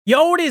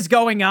Yo, what is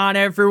going on,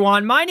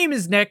 everyone? My name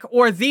is Nick,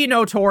 or The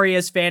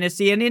Notorious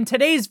Fantasy, and in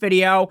today's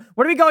video,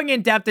 we're going to be going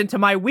in depth into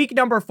my week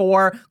number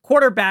 4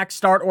 quarterback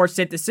start or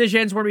sit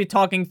decisions. We're going to be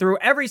talking through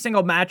every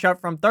single matchup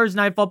from Thursday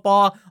Night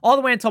Football all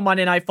the way until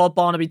Monday Night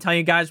Football, and I'll be telling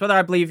you guys whether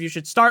I believe you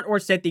should start or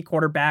sit the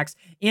quarterbacks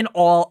in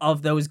all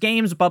of those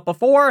games. But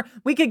before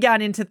we could get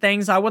into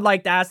things, I would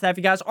like to ask that if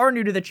you guys are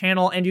new to the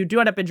channel and you do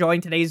end up enjoying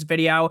today's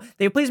video,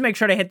 then please make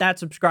sure to hit that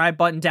subscribe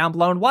button down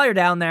below. And while you're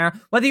down there,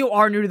 whether you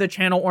are new to the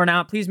channel or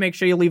not, please make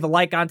sure you leave a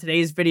like on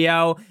today's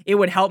video. It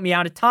would help me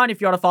out a ton.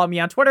 If you want to follow me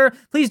on Twitter,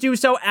 please do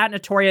so at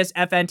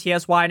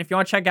NotoriousFNTSY. And if you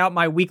want to check out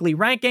my weekly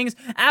rankings,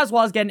 as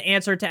well as get an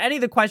answer to any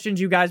of the questions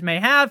you guys may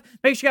have,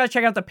 make sure you guys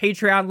check out the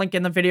Patreon link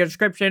in the video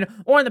description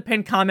or in the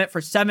pinned comment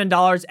for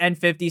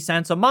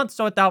 $7.50 a month.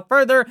 So without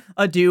further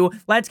ado,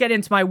 let's get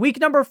into my week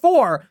number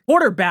 4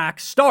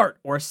 quarterback start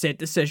or sit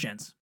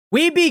decisions.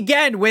 We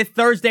begin with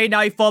Thursday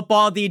Night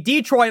Football, the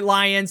Detroit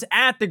Lions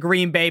at the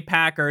Green Bay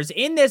Packers.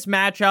 In this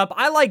matchup,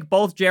 I like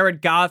both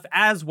Jared Goff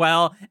as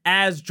well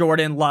as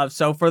Jordan Love.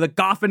 So for the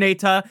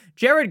Goffinator,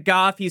 Jared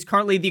Goff, he's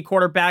currently the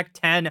quarterback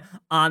 10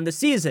 on the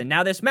season.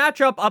 Now, this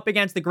matchup up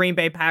against the Green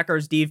Bay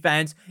Packers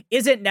defense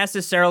isn't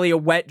necessarily a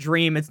wet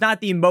dream. It's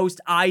not the most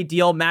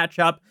ideal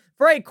matchup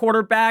for a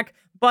quarterback,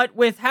 but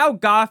with how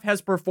Goff has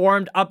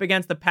performed up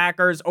against the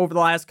Packers over the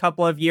last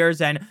couple of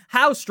years and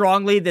how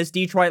strongly this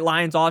Detroit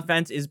Lions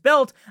offense is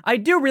built, I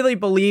do really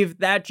believe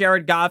that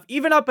Jared Goff,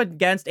 even up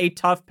against a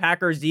tough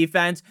Packers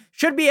defense,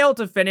 should be able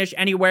to finish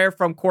anywhere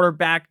from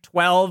quarterback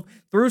 12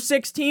 through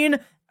 16.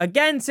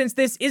 Again, since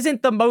this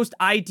isn't the most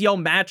ideal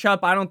matchup,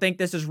 I don't think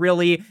this is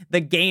really the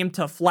game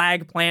to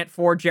flag plant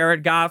for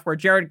Jared Goff, where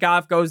Jared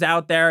Goff goes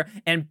out there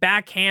and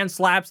backhand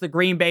slaps the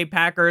Green Bay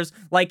Packers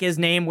like his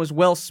name was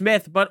Will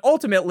Smith. But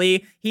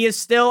ultimately, he is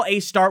still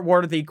a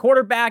start-worthy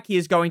quarterback. He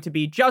is going to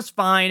be just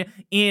fine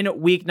in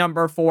week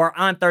number 4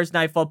 on Thursday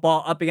Night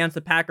Football up against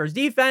the Packers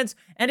defense.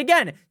 And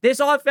again, this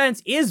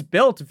offense is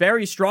built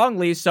very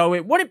strongly, so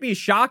it wouldn't be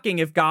shocking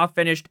if Goff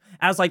finished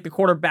as like the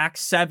quarterback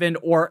 7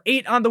 or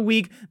 8 on the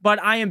week,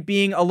 but I am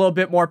being a little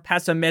bit more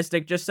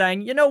pessimistic, just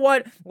saying, you know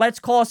what, let's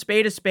call a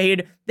spade a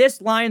spade.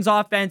 This Lions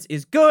offense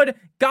is good.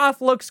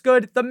 Goff looks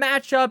good. The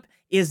matchup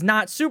is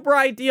not super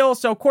ideal,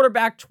 so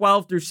quarterback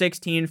 12 through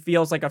 16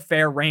 feels like a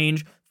fair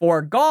range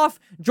for Goff.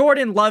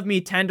 Jordan Love Me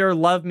Tender,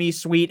 Love Me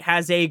Sweet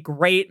has a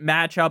great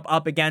matchup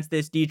up against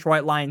this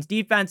Detroit Lions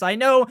defense. I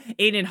know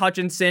Aiden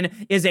Hutchinson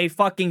is a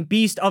fucking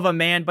beast of a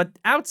man, but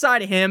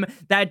outside of him,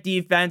 that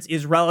defense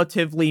is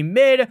relatively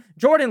mid.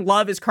 Jordan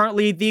Love is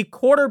currently the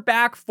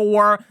quarterback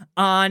 4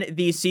 on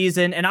the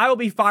season, and I will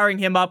be firing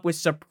him up with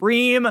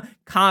supreme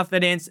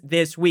confidence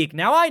this week.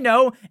 Now, I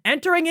know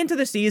entering into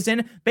the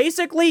season,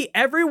 basically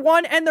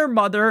everyone and their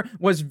mother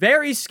was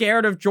very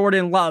scared of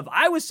Jordan Love.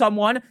 I was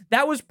someone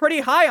that was pretty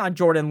high on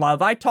Jordan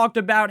Love. I talked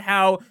about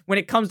how when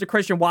it comes to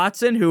Christian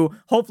Watson, who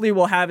hopefully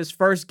will have his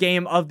first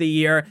game of the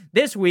year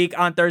this week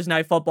on Thursday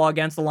Night Football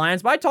against the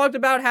Lions, but I talked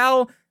about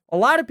how a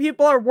lot of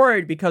people are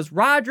worried because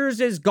Rodgers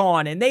is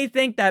gone, and they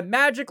think that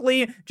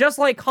magically, just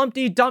like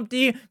Humpty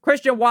Dumpty,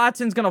 Christian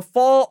Watson's going to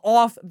fall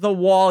off the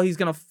wall. He's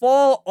going to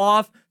fall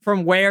off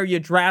from where you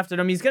drafted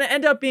him. He's going to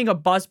end up being a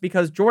bust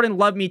because Jordan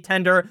Love Me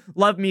Tender,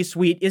 Love Me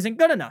Sweet isn't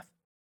good enough.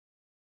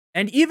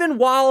 And even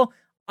while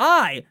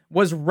I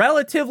was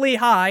relatively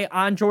high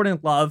on Jordan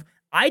Love,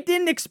 I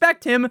didn't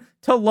expect him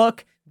to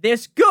look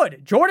this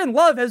good. Jordan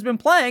Love has been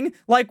playing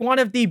like one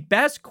of the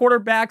best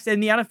quarterbacks in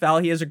the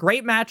NFL. He has a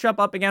great matchup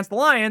up against the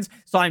Lions,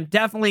 so I'm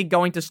definitely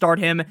going to start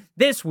him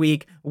this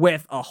week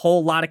with a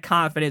whole lot of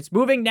confidence.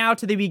 Moving now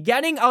to the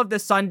beginning of the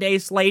Sunday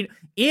slate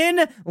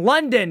in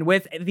London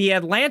with the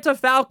Atlanta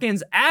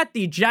Falcons at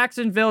the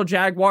Jacksonville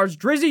Jaguars.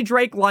 Drizzy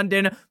Drake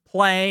London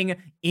playing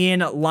in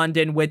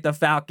London with the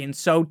Falcons.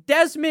 So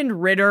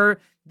Desmond Ridder,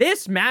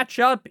 this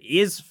matchup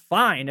is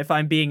fine, if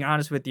I'm being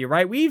honest with you,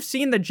 right? We've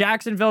seen the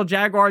Jacksonville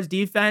Jaguars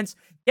defense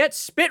get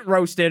spit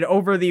roasted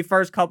over the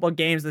first couple of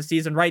games of the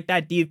season, right?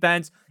 That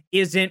defense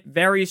isn't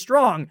very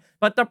strong.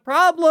 But the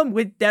problem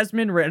with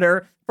Desmond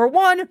Ridder, for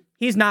one,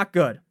 he's not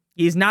good.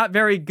 He's not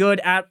very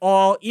good at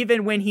all.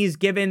 Even when he's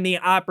given the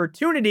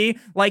opportunity,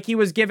 like he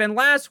was given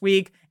last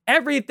week,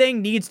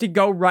 everything needs to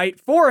go right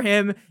for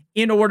him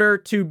in order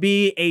to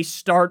be a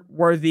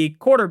start-worthy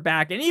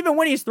quarterback. And even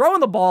when he's throwing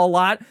the ball a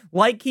lot,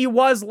 like he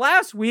was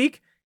last week,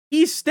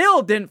 he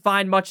still didn't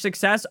find much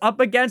success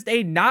up against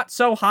a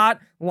not-so-hot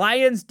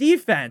Lions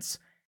defense.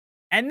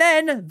 And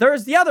then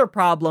there's the other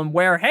problem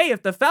where, hey,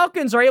 if the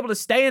Falcons are able to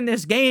stay in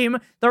this game,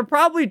 they're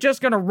probably just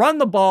going to run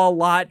the ball a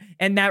lot,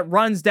 and that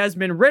runs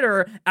Desmond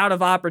Ridder out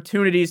of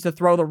opportunities to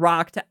throw the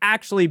rock to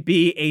actually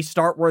be a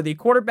start-worthy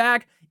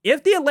quarterback.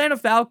 If the Atlanta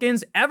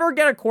Falcons ever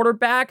get a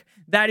quarterback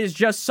that is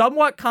just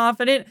somewhat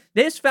confident,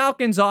 this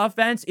Falcons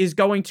offense is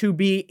going to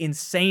be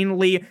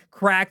insanely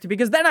cracked,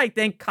 because then I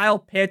think Kyle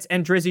Pitts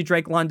and Drizzy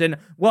Drake London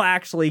will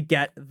actually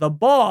get the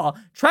ball.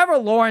 Trevor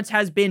Lawrence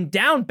has been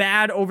down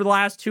bad over the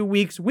last 2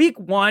 weeks. Week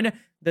 1,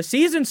 the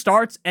season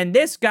starts, and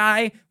this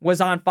guy was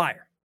on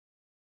fire.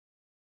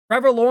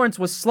 Trevor Lawrence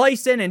was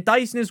slicing and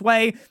dicing his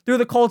way through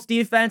the Colts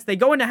defense. They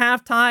go into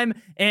halftime,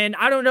 and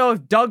I don't know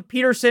if Doug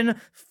Peterson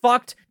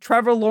fucked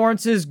Trevor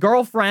Lawrence's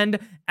girlfriend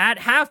at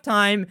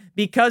halftime,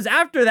 because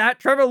after that,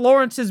 Trevor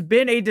Lawrence has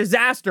been a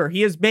disaster.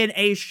 He has been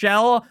a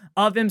shell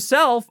of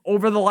himself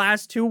over the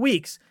last 2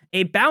 weeks.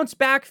 A bounce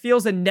back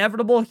feels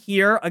inevitable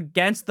here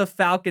against the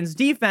Falcons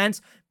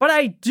defense, but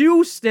I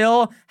do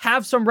still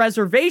have some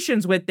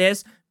reservations with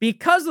this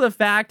because of the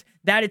fact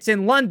that it's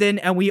in London,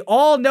 and we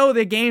all know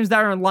the games that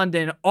are in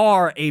London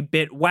are a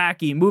bit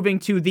wacky. Moving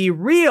to the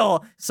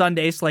real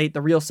Sunday slate,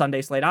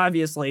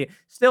 obviously.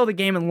 Still, the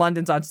game in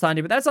London's on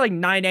Sunday, but that's like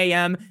 9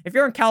 a.m. If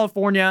you're in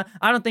California,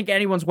 I don't think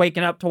anyone's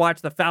waking up to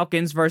watch the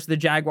Falcons versus the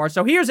Jaguars.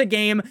 So here's a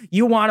game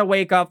you want to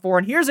wake up for,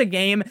 and here's a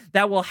game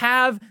that will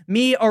have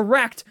me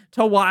erect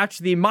to watch: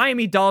 the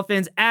Miami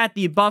Dolphins at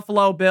the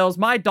Buffalo Bills.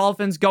 My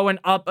Dolphins going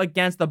up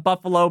against the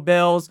Buffalo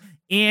Bills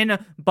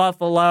in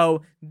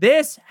Buffalo.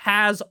 This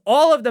has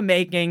all of the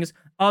makings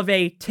of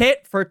a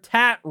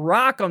tit-for-tat,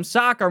 rock'em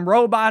sock'em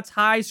robots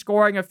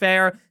high-scoring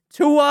affair.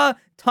 Tua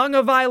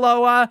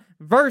Tagovailoa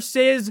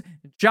versus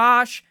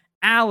Josh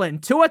Allen.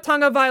 Tua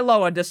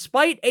Tagovailoa,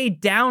 despite a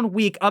down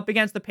week up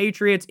against the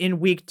Patriots in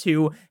week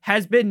 2,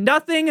 has been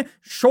nothing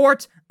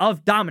short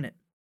of dominant.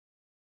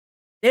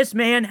 This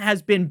man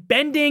has been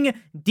bending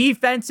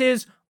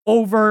defenses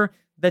over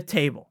the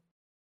table.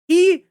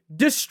 He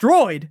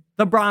destroyed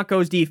the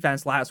Broncos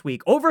defense last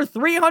week. Over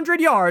 300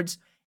 yards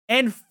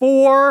and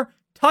 4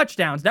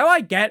 touchdowns. Now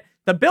I get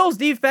the Bills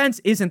defense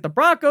isn't the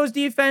Broncos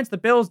defense. The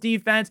Bills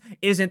defense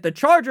isn't the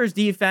Chargers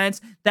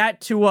defense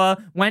that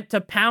Tua went to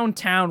Pound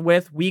Town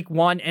with week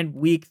 1 and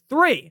week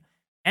 3.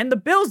 And the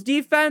Bills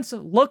defense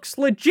looks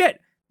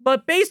legit.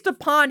 But based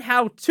upon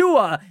how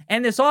Tua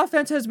and this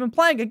offense has been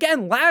playing,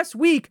 again, last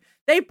week,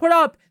 they put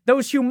up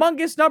those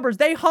humongous numbers.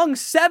 They hung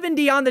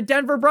 70 on the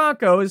Denver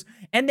Broncos,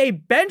 and they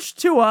benched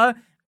Tua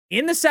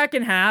in the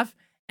second half,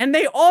 and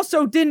they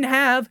also didn't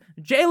have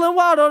Jalen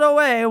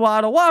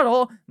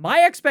Waddle. My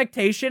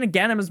expectation,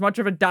 again, I'm as much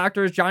of a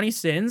doctor as Johnny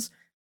Sins,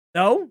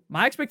 though,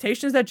 my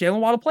expectation is that Jalen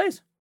Waddle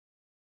plays.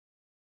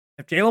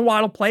 If Jalen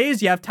Waddle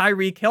plays, you have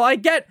Tyreek Hill. I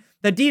get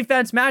the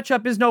defense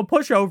matchup is no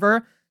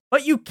pushover,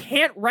 but you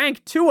can't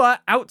rank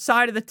Tua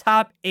outside of the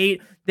top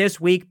 8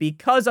 this week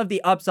because of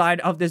the upside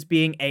of this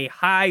being a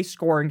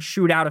high-scoring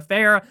shootout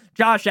affair.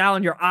 Josh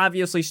Allen, you're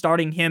obviously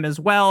starting him as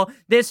well.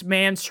 This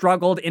man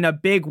struggled in a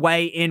big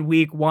way in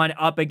week 1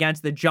 up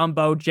against the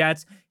Jumbo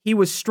Jets. He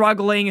was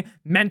struggling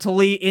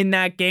mentally in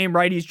that game,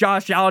 right? He's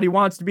Josh Allen. He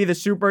wants to be the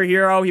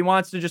superhero. He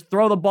wants to just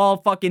throw the ball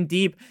fucking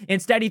deep.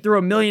 Instead, he threw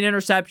a million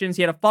interceptions.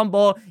 He had a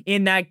fumble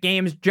in that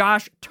game.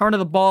 Josh turned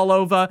the ball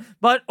over.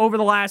 But over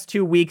the last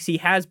 2 weeks, he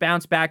has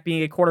bounced back,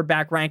 being a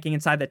quarterback ranking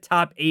inside the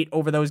top 8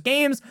 over those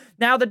games.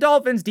 Now, the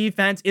Dolphins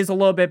defense is a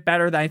little bit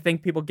better than I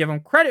think people give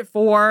him credit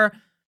for.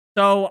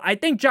 So I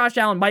think Josh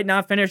Allen might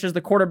not finish as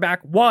the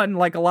quarterback 1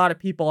 like a lot of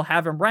people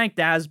have him ranked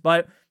as,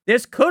 but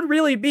this could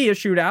really be a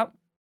shootout.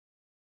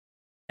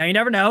 Now, you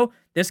never know.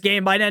 This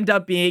game might end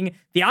up being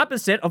the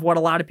opposite of what a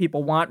lot of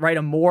people want, right?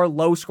 A more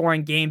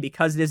low-scoring game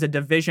because it is a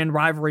division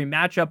rivalry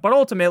matchup. But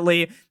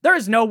ultimately, there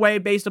is no way,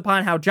 based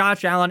upon how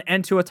Josh Allen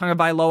and Tua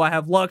Tagovailoa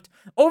have looked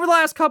over the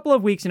last couple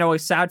of weeks,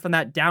 aside from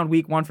that down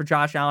week 1 for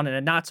Josh Allen and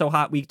a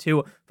not-so-hot week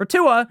 2 for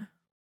Tua,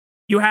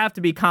 you have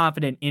to be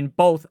confident in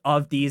both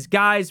of these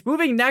guys.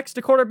 Moving next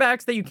to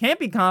quarterbacks that you can't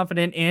be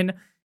confident in, at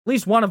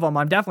least one of them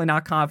I'm definitely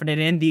not confident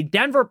in, the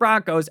Denver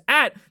Broncos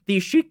at the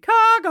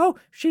Chicago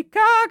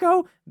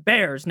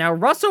Bears. Now,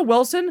 Russell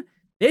Wilson,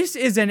 this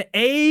is an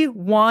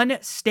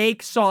A1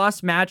 steak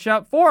sauce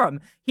matchup for him.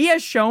 He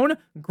has shown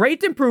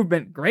great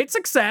improvement, great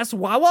success,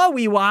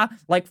 wah,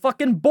 like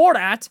fucking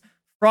Borat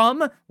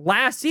from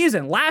last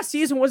season. Last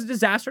season was a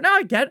disaster. Now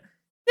I get,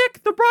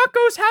 Nick, the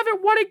Broncos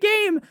haven't won a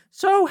game,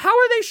 so how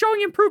are they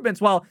showing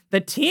improvements? Well,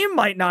 the team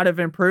might not have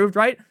improved,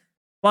 right?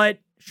 But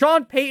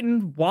Sean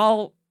Payton,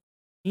 while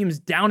team's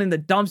down in the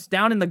dumps,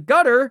 down in the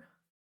gutter,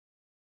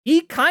 he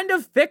kind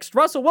of fixed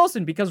Russell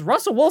Wilson because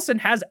Russell Wilson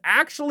has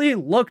actually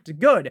looked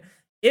good.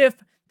 If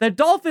the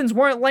Dolphins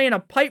weren't laying a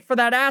pipe for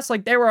that ass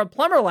like they were a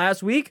plumber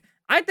last week,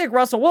 I think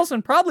Russell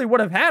Wilson probably would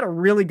have had a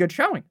really good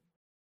showing.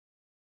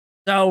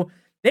 So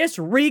this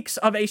reeks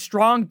of a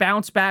strong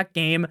bounce back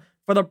game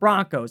for the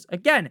Broncos.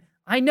 Again,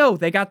 I know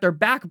they got their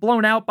back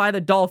blown out by the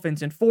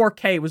Dolphins in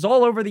 4K. It was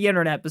all over the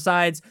internet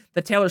besides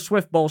the Taylor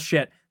Swift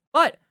bullshit.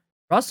 But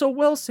Russell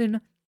Wilson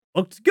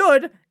looked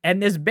good,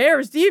 and this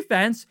Bears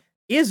defense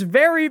is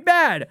very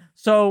bad.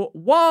 So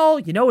while,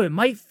 it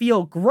might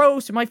feel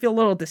gross, it might feel a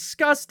little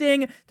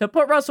disgusting to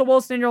put Russell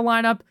Wilson in your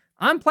lineup,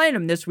 I'm playing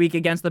him this week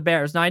against the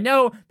Bears. Now, I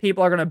know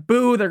people are going to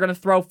boo. They're going to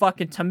throw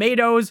fucking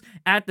tomatoes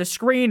at the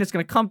screen. It's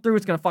going to come through.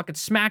 It's going to fucking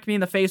smack me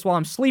in the face while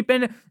I'm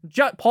sleeping.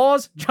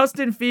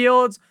 Justin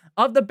Fields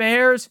of the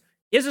Bears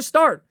is a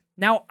start.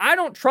 Now, I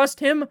don't trust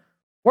him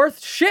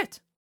worth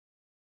shit.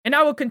 And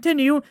I will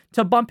continue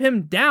to bump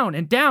him down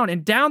and down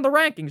and down the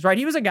rankings, right?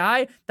 He was a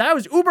guy that I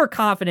was uber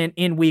confident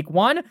in week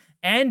 1.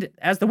 And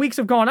as the weeks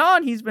have gone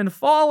on, he's been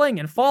falling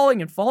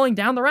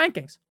down the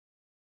rankings.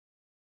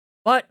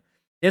 But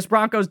this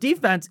Broncos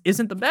defense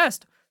isn't the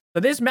best. So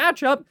this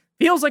matchup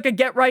feels like a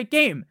get-right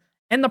game.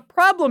 And the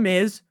problem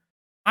is,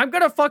 I'm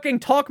going to fucking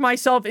talk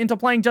myself into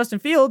playing Justin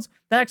Fields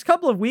the next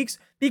couple of weeks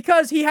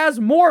because he has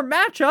more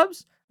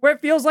matchups where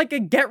it feels like a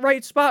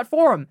get-right spot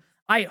for him.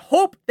 I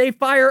hope they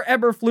fire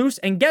Eberflus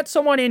and get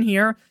someone in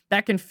here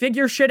that can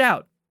figure shit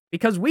out.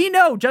 Because we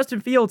know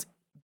Justin Fields,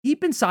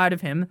 deep inside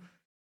of him,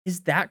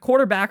 is that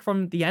quarterback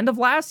from the end of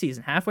last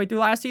season, halfway through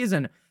last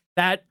season,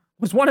 that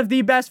was one of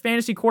the best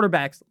fantasy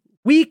quarterbacks.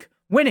 Week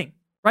winning,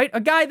 right?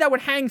 A guy that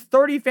would hang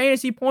 30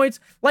 fantasy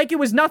points like it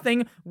was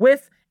nothing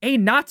with a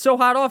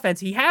not-so-hot offense.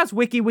 He has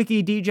wiki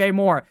DJ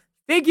Moore.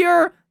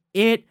 Figure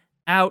it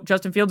out,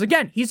 Justin Fields.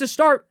 Again, he's a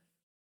start,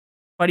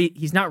 but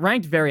he's not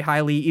ranked very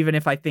highly, even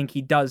if I think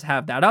he does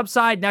have that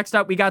upside. Next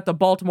up, we got the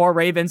Baltimore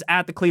Ravens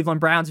at the Cleveland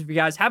Browns. If you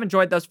guys have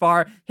enjoyed thus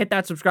far, hit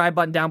that subscribe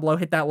button down below.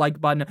 Hit that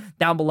like button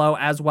down below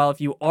as well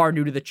if you are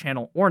new to the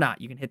channel or not.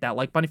 You can hit that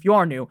like button. If you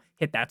are new,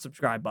 hit that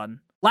subscribe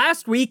button.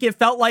 Last week, it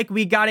felt like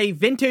we got a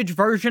vintage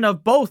version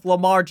of both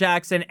Lamar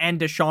Jackson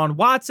and Deshaun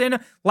Watson.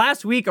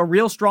 Last week, a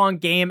real strong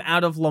game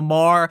out of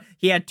Lamar.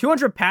 He had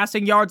 200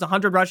 passing yards,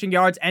 100 rushing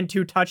yards, and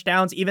 2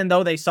 touchdowns, even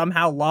though they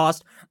somehow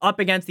lost up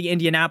against the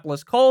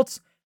Indianapolis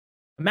Colts.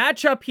 The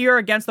matchup here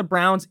against the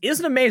Browns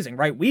isn't amazing,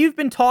 right? We've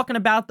been talking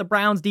about the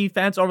Browns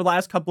defense over the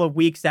last couple of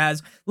weeks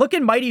as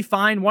looking mighty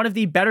fine, one of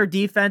the better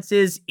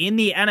defenses in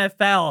the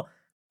NFL.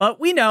 But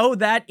we know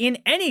that in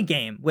any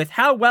game, with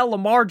how well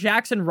Lamar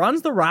Jackson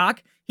runs the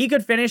rock, he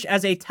could finish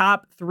as a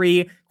top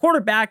 3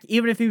 quarterback,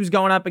 even if he was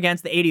going up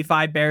against the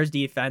 85 Bears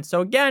defense.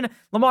 So again,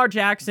 Lamar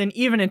Jackson,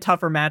 even in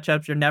tougher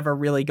matchups, you're never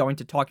really going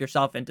to talk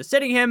yourself into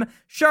sitting him.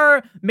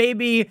 Sure,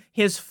 maybe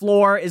his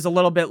floor is a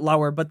little bit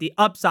lower, but the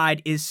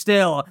upside is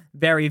still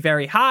very,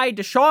 very high.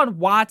 Deshaun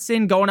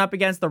Watson going up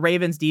against the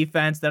Ravens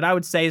defense that I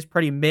would say is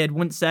pretty mid.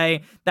 Wouldn't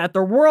say that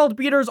they're world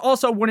beaters.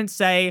 Also wouldn't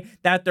say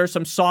that there's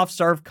some soft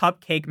serve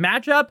cupcake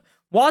matchup.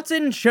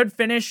 Watson should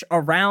finish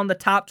around the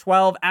top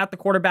 12 at the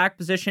quarterback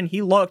position.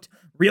 He looked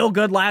real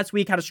good last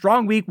week, had a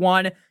strong week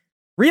 1,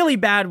 really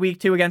bad week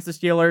 2 against the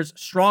Steelers,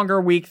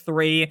 stronger week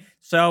 3.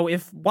 So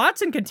if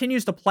Watson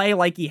continues to play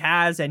like he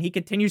has and he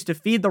continues to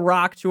feed the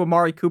rock to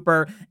Amari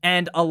Cooper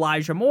and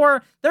Elijah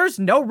Moore, there's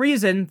no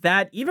reason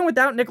that even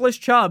without Nicholas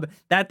Chubb,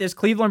 that this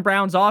Cleveland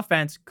Browns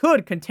offense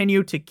could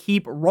continue to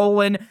keep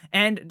rolling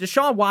and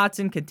Deshaun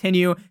Watson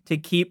continue to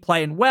keep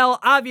playing well.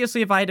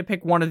 Obviously, if I had to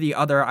pick one or the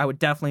other, I would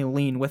definitely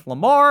lean with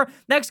Lamar.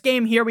 Next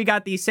game here, we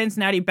got the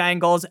Cincinnati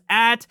Bengals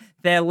at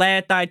the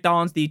Atlanta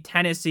Titans, the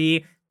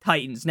Tennessee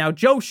Titans. Now,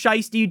 Joe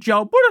Shiesty,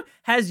 Joe Buddha,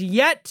 has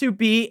yet to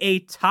be a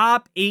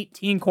top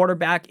 18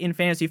 quarterback in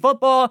fantasy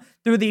football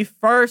through the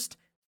first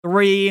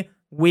 3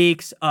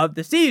 weeks of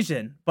the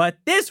season. But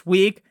this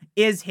week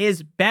is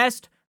his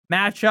best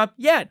matchup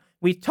yet.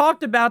 We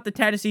talked about the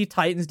Tennessee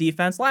Titans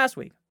defense last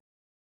week.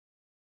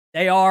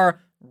 They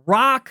are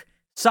rock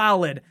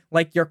solid,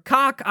 like your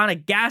cock on a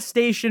gas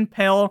station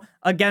pill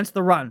against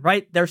the run,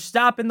 right? They're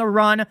stopping the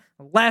run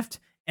left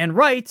and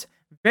right.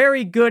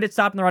 Very good at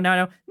stopping the run. Now, I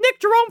know Nick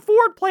Jerome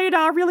Ford played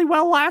really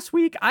well last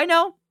week. I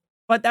know,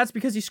 but that's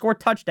because he scored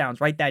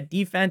touchdowns, right? That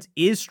defense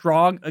is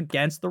strong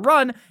against the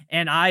run,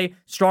 and I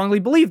strongly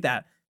believe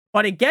that.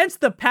 But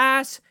against the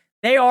pass,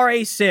 they are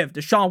a sieve.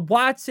 Deshaun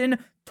Watson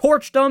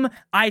torched them.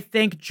 I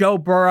think Joe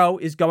Burrow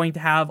is going to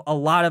have a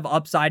lot of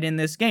upside in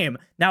this game.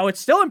 Now,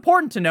 it's still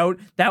important to note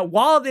that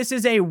while this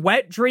is a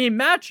wet dream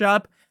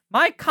matchup,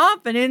 my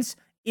confidence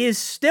is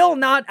still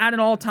not at an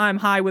all-time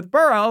high with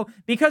Burrow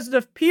because it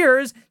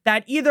appears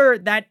that either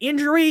that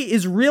injury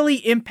is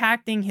really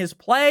impacting his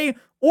play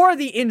or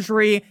the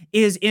injury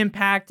is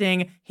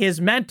impacting his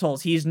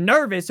mentals. He's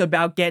nervous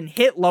about getting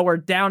hit lower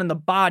down in the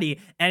body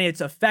and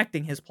it's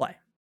affecting his play.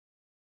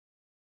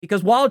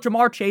 Because while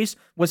Jamar Chase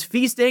was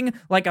feasting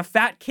like a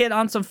fat kid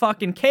on some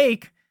fucking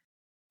cake,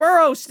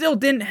 Burrow still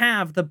didn't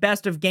have the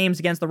best of games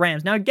against the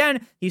Rams. Now,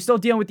 again, he's still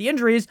dealing with the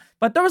injuries,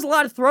 but there was a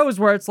lot of throws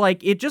where it's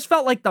like, it just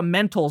felt like the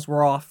mentals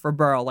were off for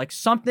Burrow. Like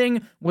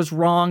something was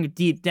wrong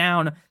deep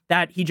down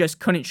that he just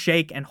couldn't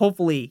shake, and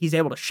hopefully he's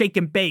able to shake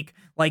and bake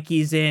like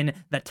he's in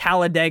the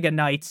Talladega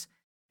Nights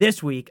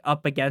this week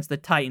up against the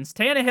Titans.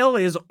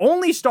 Tannehill is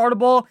only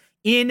startable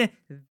in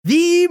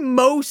the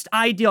most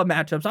ideal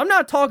matchups. I'm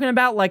not talking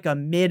about like a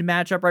mid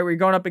matchup, right, where you're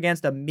going up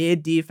against a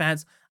mid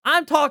defense.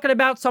 I'm talking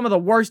about some of the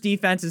worst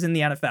defenses in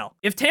the NFL.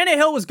 If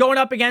Tannehill was going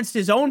up against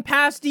his own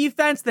pass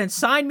defense, then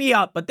sign me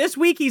up. But this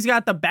week, he's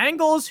got the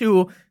Bengals,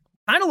 who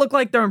kind of look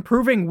like they're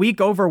improving week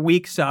over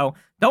week, so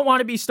don't want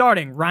to be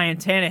starting Ryan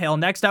Tannehill.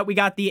 Next up, we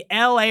got the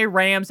LA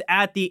Rams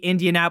at the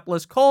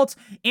Indianapolis Colts.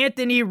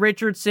 Anthony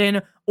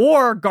Richardson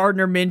or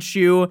Gardner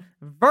Minshew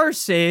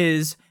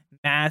versus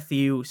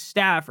Matthew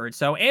Stafford.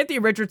 So Anthony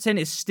Richardson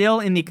is still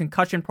in the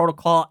concussion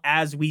protocol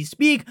as we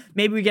speak.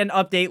 Maybe we get an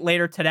update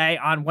later today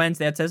on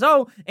Wednesday that says,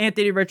 oh,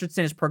 Anthony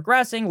Richardson is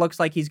progressing. Looks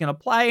like he's going to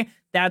play.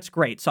 That's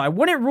great. So I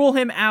wouldn't rule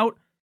him out,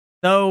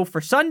 though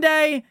for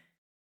Sunday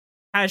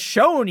has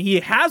shown he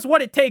has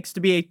what it takes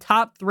to be a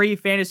top 3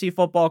 fantasy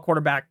football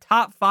quarterback,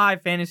 top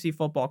 5 fantasy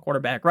football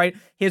quarterback, right?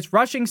 His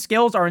rushing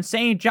skills are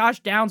insane. Josh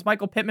Downs,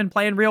 Michael Pittman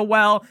playing real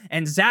well,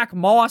 and Zach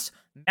Moss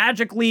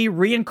magically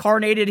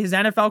reincarnated his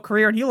NFL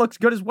career, and he looks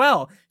good as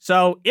well.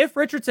 So if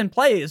Richardson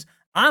plays,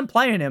 I'm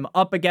playing him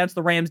up against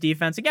the Rams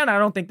defense. Again, I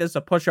don't think this is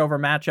a pushover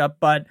matchup,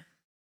 but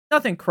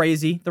nothing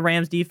crazy. The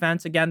Rams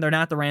defense, again, they're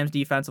not the Rams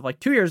defense of like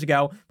 2 years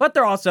ago, but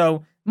they're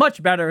also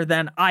much better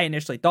than I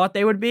initially thought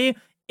they would be.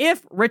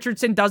 If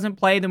Richardson doesn't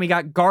play, then we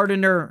got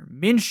Gardner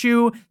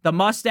Minshew, the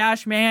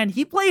mustache man.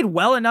 He played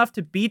well enough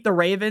to beat the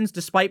Ravens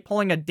despite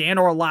pulling a Dan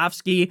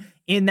Orlovsky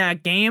in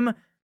that game.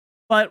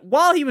 But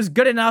while he was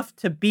good enough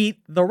to beat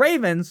the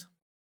Ravens,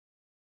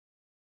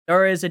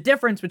 there is a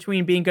difference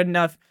between being good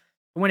enough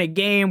to win a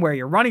game where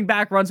your running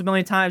back runs a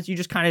million times, you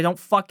just kind of don't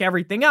fuck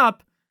everything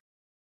up,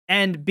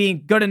 and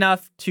being good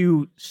enough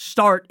to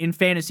start in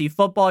fantasy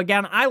football.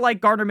 Again, I like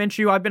Gardner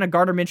Minshew. I've been a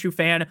Gardner Minshew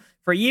fan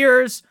for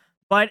years.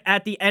 But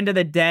at the end of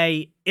the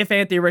day, if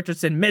Anthony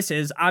Richardson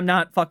misses, I'm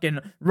not fucking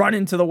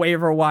running to the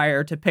waiver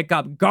wire to pick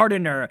up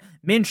Gardner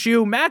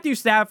Minshew. Matthew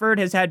Stafford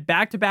has had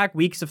back-to-back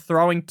weeks of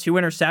throwing 2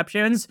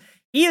 interceptions.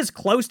 He is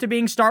close to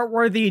being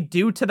start-worthy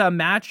due to the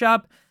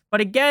matchup. But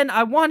again,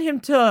 I want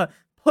him to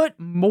put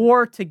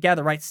more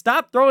together, right?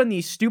 Stop throwing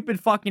these stupid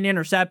fucking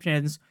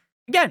interceptions.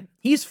 Again,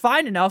 he's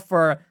fine enough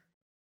for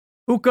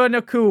Puka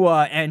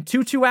Nacua and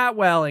Tutu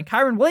Atwell and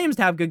Kyren Williams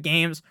to have good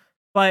games,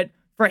 but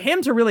for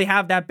him to really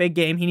have that big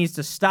game, he needs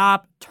to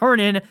stop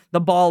turning the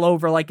ball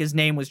over like his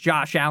name was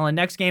Josh Allen.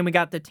 Next game, we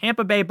got the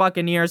Tampa Bay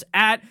Buccaneers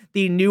at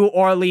the New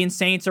Orleans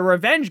Saints, a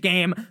revenge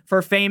game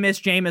for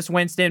famous Jameis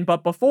Winston.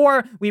 But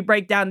before we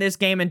break down this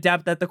game in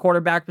depth at the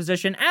quarterback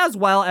position, as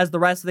well as the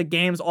rest of the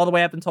games all the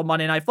way up until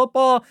Monday Night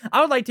Football,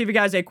 I would like to give you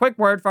guys a quick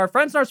word for our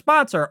friends and our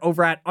sponsor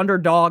over at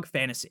Underdog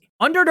Fantasy.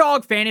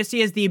 Underdog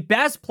Fantasy is the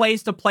best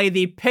place to play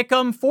the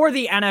pick'em for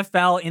the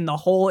NFL in the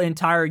whole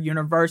entire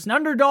universe. And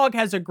Underdog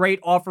has a great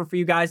offer for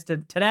you guys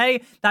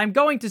today that I'm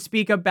going to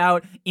speak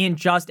about in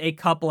just a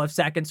couple of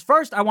seconds.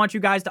 First, I want you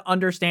guys to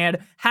understand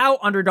how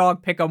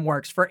Underdog Pick'em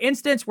works. For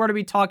instance, we're going to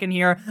be talking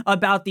here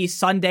about the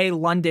Sunday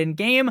London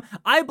game.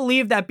 I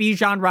believe that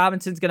Bijan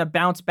Robinson's going to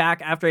bounce back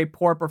after a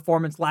poor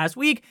performance last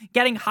week,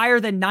 getting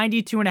higher than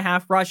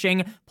 92.5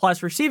 rushing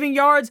plus receiving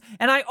yards.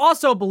 And I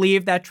also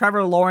believe that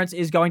Trevor Lawrence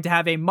is going to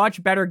have a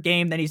much better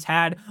game than he's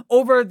had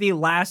over the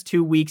last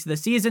 2 weeks of the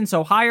season,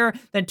 so higher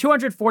than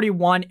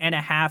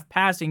 241.5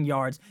 passing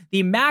yards.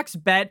 The max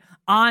bet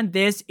on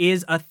this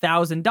is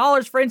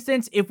 $1,000. For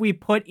instance, if we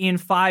put in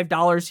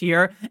 $5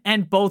 here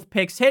and both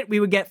picks hit, we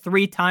would get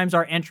 3 times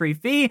our entry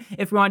fee.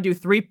 If we want to do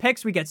 3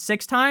 picks, we get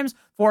 6 times.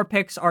 4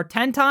 picks are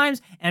 10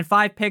 times, and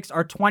 5 picks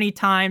are 20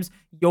 times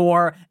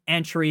your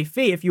entry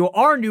fee. If you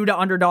are new to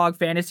Underdog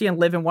Fantasy and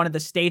live in one of the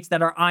states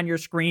that are on your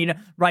screen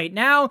right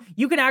now,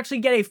 you can actually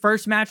get a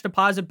first match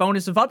deposit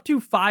bonus of up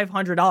to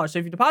 $500. So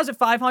if you deposit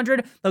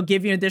 $500, they'll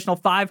give you an additional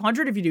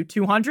 $500. If you do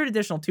 $200,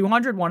 additional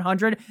 $200,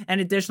 $100,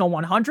 and additional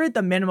 $100.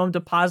 The minimum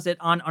deposit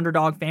on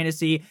Underdog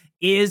Fantasy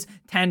is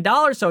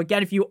 $10. So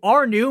again, if you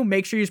are new,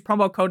 make sure you use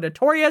promo code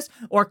Notorious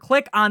or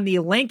click on the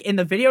link in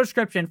the video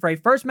description for a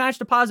first match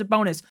deposit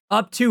bonus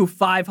up to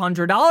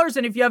 $500.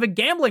 And if you have a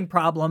gambling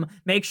problem,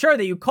 make sure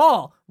that you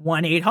call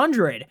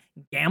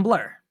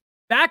 1-800-GAMBLER.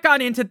 Back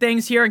on into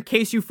things here. In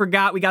case you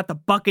forgot, we got the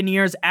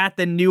Buccaneers at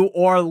the New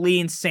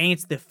Orleans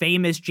Saints, the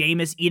famous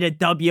Jameis Eat a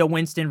W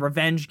Winston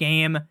revenge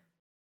game.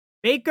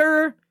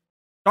 Baker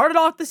started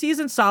off the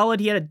season solid.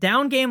 He had a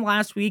down game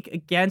last week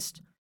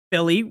against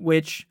Philly,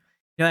 which,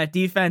 you know, that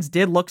defense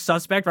did look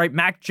suspect, right?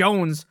 Mac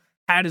Jones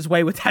had his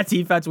way with that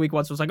defense week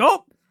 1, so it was like,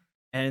 oh,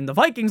 and the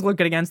Vikings look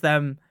good against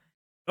them.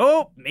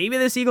 Oh, maybe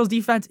this Eagles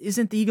defense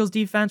isn't the Eagles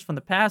defense from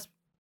the past.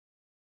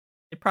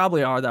 They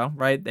probably are, though,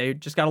 right? They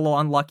just got a little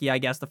unlucky, I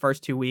guess, the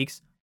first 2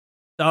 weeks.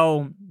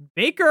 So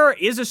Baker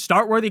is a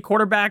start-worthy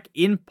quarterback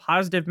in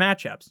positive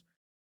matchups.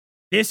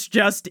 This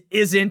just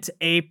isn't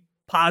a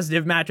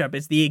positive matchup.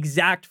 It's the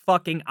exact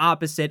fucking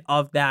opposite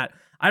of that.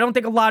 I don't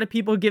think a lot of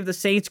people give the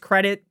Saints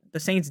credit, the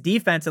Saints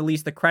defense at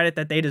least, the credit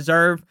that they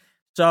deserve.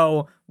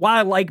 So while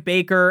I like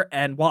Baker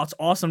and while it's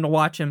awesome to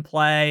watch him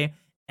play,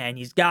 and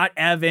he's got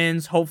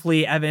Evans,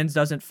 hopefully Evans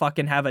doesn't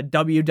fucking have a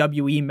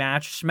WWE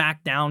match,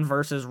 SmackDown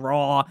versus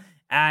Raw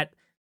at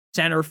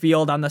center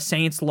field on the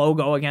Saints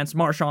logo against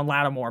Marshawn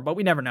Lattimore, but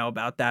we never know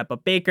about that.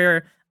 But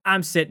Baker,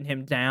 I'm sitting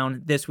him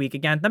down this week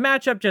again. The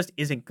matchup just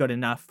isn't good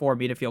enough for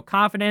me to feel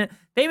confident.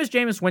 Famous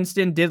Jameis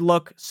Winston did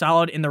look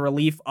solid in the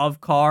relief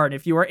of Carr, and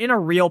if you were in a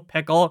real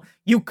pickle,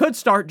 you could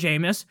start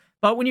Jameis,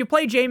 but when you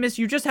play Jameis,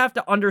 you just have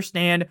to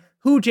understand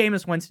who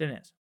Jameis Winston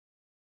is.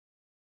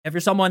 If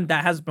you're someone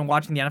that has been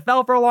watching the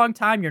NFL for a long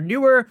time, you're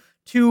newer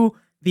to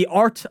the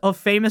art of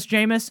famous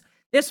Jameis,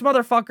 this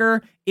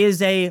motherfucker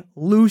is a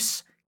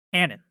loose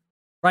cannon,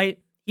 right?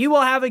 He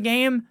will have a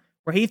game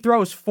where he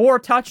throws 4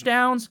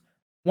 touchdowns,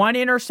 1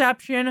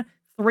 interception,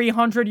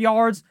 300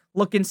 yards,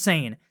 look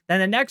insane. Then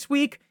the next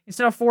week,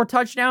 instead of 4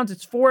 touchdowns,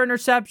 it's 4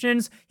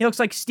 interceptions. He looks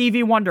like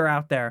Stevie Wonder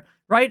out there,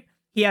 right?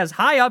 He has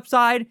high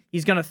upside.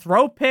 He's going to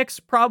throw picks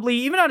probably.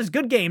 Even on his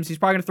good games, he's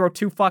probably going to throw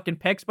 2 fucking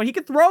picks. But he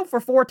could throw for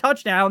 4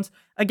 touchdowns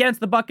against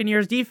the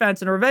Buccaneers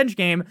defense in a revenge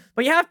game.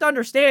 But you have to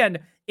understand,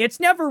 it's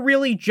never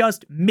really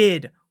just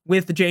mid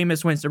with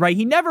Jameis Winston, right?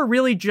 He never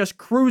really just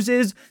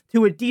cruises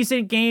to a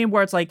decent game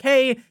where it's like,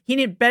 hey, he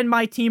didn't bend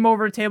my team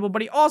over the table,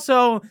 but he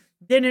also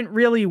didn't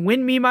really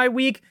win me my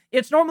week.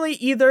 It's normally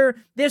either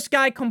this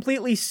guy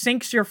completely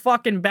sinks your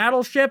fucking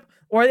battleship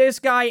or this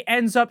guy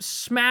ends up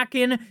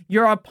smacking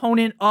your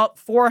opponent up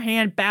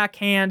forehand,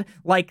 backhand,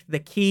 like the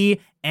Key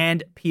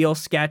and Peele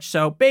sketch.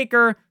 So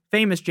Baker,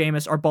 famous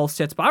Jameis are both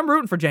sits, but I'm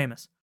rooting for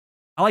Jameis.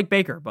 I like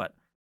Baker, but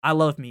I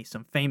love me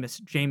some famous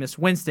Jameis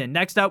Winston.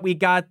 Next up, we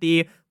got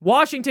the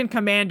Washington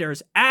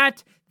Commanders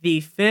at the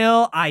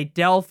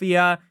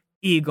Philadelphia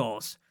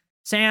Eagles.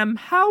 Sam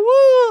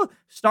Howell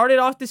started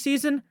off the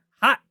season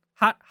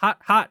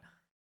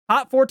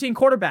hot 14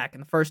 quarterback in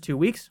the first 2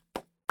 weeks.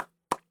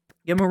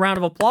 Give him a round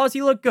of applause.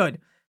 He looked good.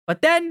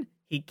 But then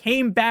he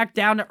came back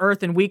down to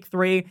earth in week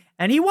 3,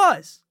 and he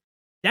was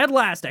dead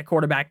last at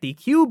quarterback, the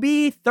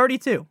QB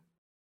 32.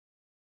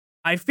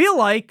 I feel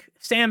like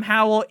Sam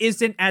Howell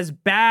isn't as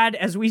bad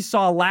as we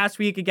saw last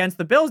week against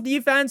the Bills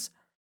defense,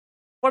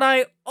 but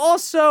I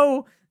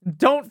also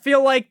don't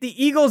feel like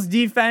the Eagles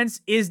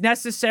defense is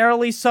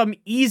necessarily some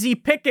easy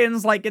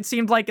pickings like it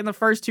seemed like in the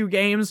first 2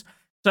 games.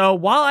 So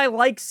while I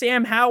like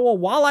Sam Howell,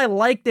 while I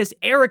like this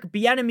Eric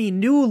Bieniemy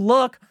new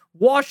look,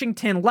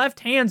 Washington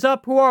left hands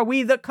up, who are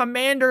we, the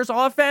Commanders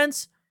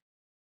offense?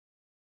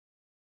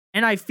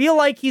 And I feel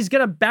like he's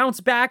going to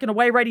bounce back in a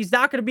way, right? He's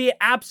not going to be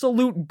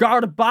absolute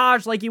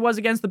garbage like he was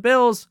against the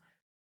Bills,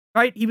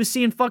 right? He was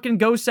seeing fucking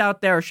ghosts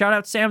out there. Shout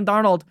out Sam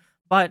Darnold.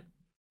 But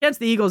against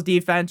the Eagles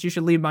defense, you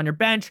should leave him on your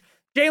bench.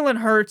 Jalen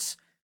Hurts,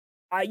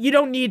 you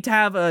don't need to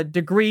have a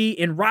degree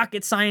in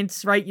rocket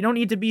science, right? You don't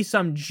need to be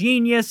some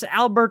genius,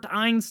 Albert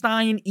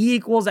Einstein, E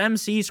equals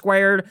MC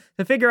squared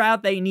to figure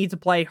out that you need to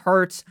play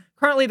Hurts.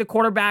 Currently the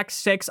quarterback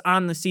 6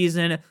 on the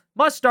season.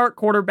 Must start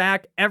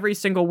quarterback every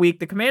single week.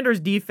 The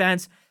Commanders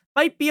defense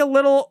might be a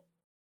little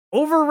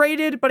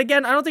overrated, but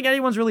again, I don't think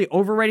anyone's really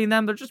overrating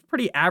them. They're just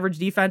pretty average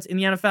defense in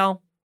the NFL.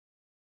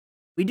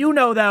 We do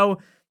know, though,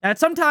 that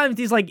sometimes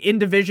these like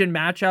in-division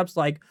matchups,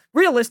 like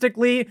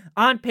realistically,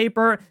 on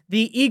paper,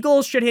 the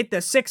Eagles should hit the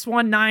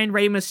 6-1-9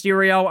 Rey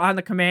Mysterio on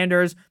the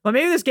Commanders, but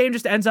maybe this game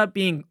just ends up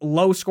being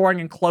low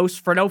scoring and close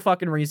for no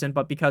fucking reason,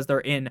 but because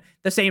they're in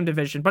the same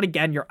division. But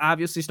again, you're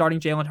obviously starting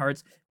Jalen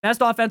Hurts.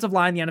 Best offensive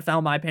line in the NFL,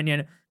 in my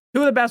opinion.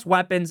 2 of the best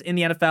weapons in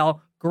the NFL.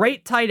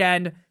 Great tight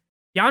end.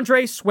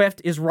 DeAndre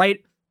Swift is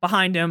right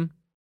behind him.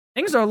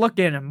 Things are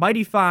looking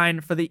mighty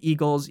fine for the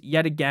Eagles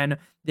yet again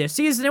this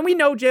season. And we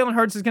know Jalen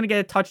Hurts is going to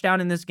get a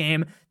touchdown in this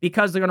game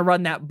because they're going to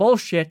run that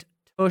bullshit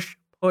push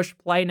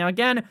play. Now,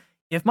 again,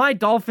 if my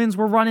Dolphins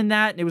were running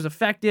that and it was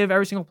effective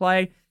every single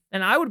play,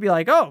 then I would be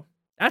like, oh,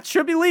 that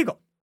should be legal.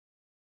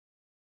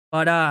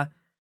 But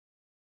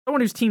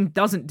someone whose team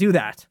doesn't do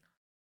that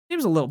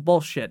seems a little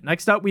bullshit.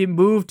 Next up, we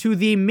move to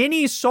the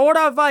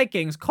Minnesota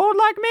Vikings. Cold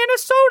like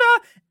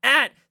Minnesota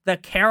at the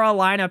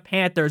Carolina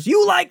Panthers.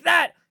 You like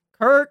that?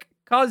 Kirk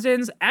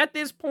Cousins, at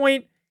this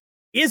point,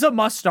 is a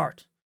must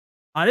start.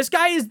 This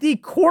guy is the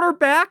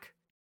quarterback,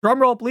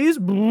 drumroll please,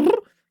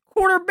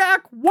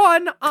 quarterback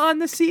 1 on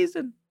the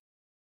season,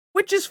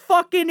 which is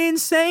fucking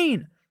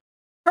insane.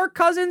 Kirk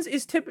Cousins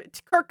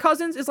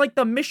is like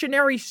the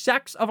missionary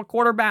sex of a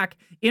quarterback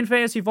in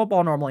fantasy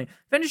football normally.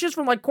 Finishes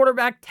from like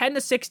quarterback 10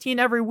 to 16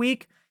 every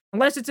week.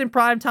 Unless it's in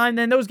prime time,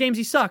 then those games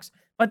he sucks.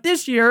 But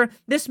this year,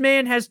 this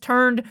man has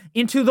turned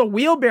into the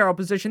wheelbarrow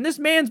position. This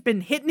man's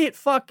been hitting it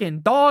fucking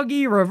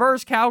doggy,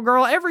 reverse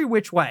cowgirl, every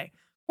which way.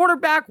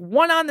 Quarterback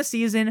 1 on the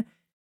season,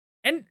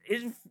 and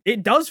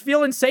it does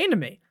feel insane to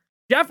me.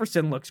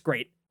 Jefferson looks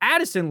great.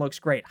 Addison looks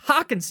great.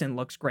 Hawkinson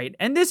looks great.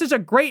 And this is a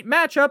great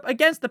matchup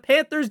against the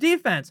Panthers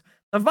defense.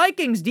 The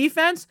Vikings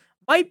defense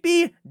might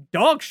be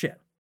dog shit.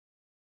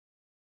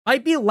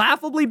 Might be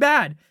laughably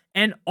bad.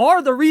 And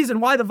are the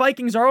reason why the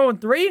Vikings are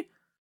 0-3.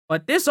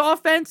 But this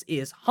offense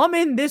is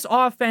humming. This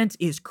offense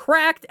is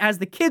cracked, as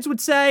the kids would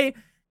say.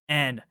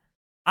 And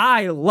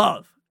I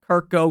love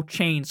Kirko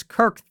Chains,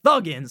 Kirk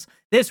Thuggins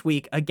this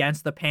week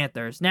against the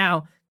Panthers.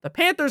 Now, the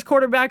Panthers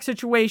quarterback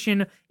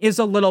situation is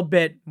a little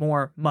bit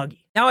more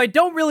muggy. Now, I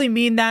don't really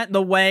mean that in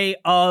the way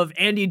of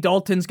Andy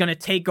Dalton's going to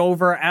take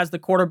over as the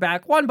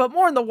quarterback 1, but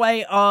more in the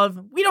way of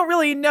we don't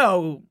really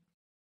know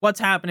what's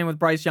happening with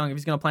Bryce Young, if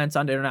he's going to play on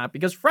Sunday or not.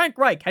 Because Frank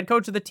Reich, head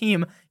coach of the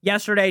team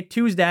yesterday,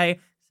 Tuesday,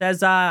 says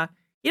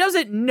he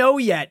doesn't know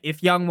yet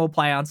if Young will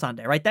play on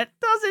Sunday, right? That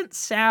doesn't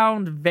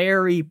sound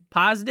very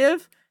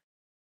positive.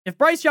 If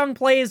Bryce Young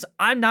plays,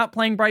 I'm not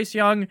playing Bryce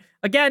Young.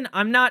 Again,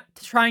 I'm not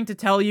trying to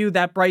tell you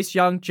that Bryce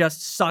Young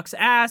just sucks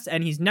ass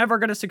and he's never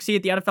going to succeed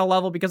at the NFL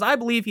level, because I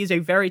believe he's a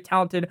very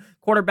talented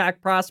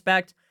quarterback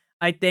prospect.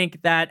 I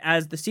think that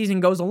as the season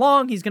goes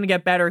along, he's going to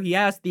get better. He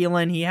has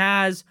Thielen. He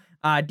has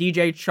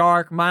DJ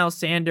Chark, Miles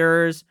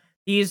Sanders.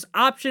 These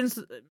options,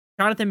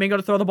 Jonathan Mingo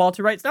to throw the ball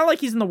to, right? It's not like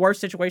he's in the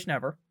worst situation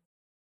ever.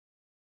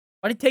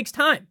 But it takes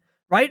time,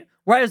 right?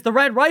 Whereas the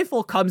Red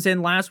Rifle comes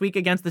in last week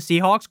against the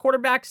Seahawks,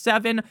 quarterback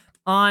 7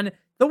 on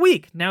the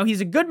week. Now,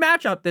 he's a good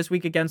matchup this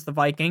week against the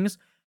Vikings,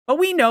 but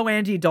we know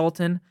Andy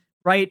Dalton,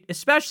 right?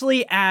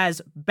 Especially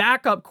as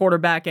backup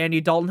quarterback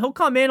Andy Dalton. He'll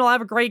come in, he'll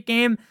have a great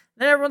game,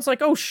 then everyone's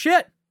like, oh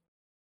shit,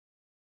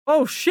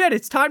 Oh shit,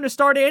 it's time to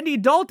start Andy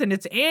Dalton.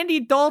 It's Andy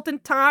Dalton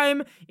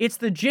time. It's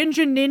the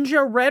Ginger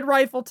Ninja Red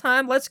Rifle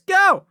time. Let's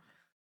go.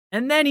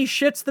 And then he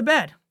shits the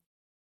bed.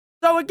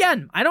 So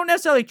again, I don't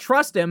necessarily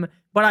trust him,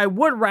 but I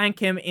would rank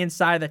him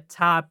inside the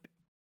top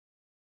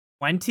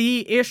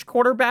 20-ish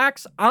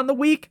quarterbacks on the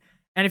week.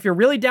 And if you're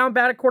really down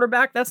bad at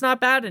quarterback, that's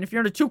not bad. And if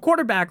you're in a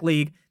 2-quarterback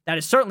league, that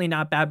is certainly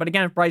not bad. But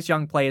again, if Bryce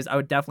Young plays, I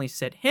would definitely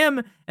sit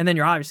him. And then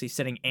you're obviously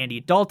sitting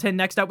Andy Dalton.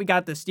 Next up, we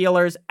got the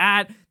Steelers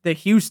at the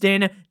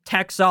Houston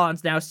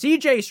Texans. Now,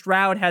 CJ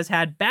Stroud has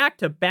had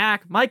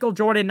back-to-back Michael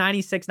Jordan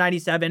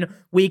 96-97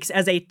 weeks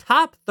as a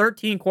top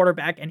 13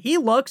 quarterback. And he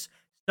looks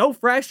so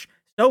fresh,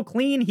 so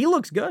clean. He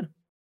looks good.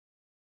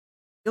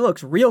 He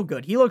looks real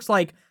good. He looks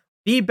like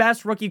the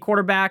best rookie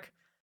quarterback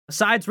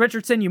besides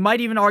Richardson. You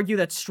might even argue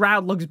that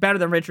Stroud looks better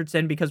than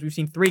Richardson because we've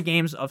seen 3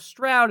 games of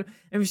Stroud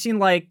and we've seen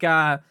like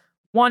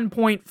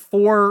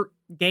 1.4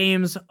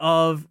 games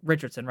of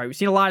Richardson, right? We've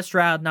seen a lot of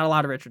Stroud, not a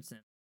lot of Richardson.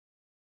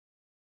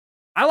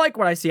 I like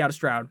what I see out of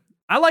Stroud.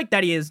 I like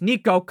that he is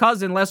Nico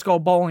Cousin, let's go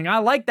bowling. I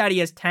like that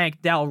he is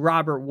Tank Dell,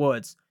 Robert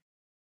Woods.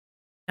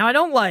 Now, I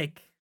don't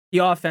like the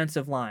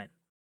offensive line.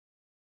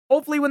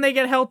 Hopefully when they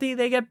get healthy,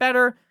 they get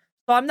better.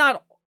 So I'm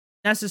not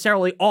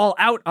necessarily all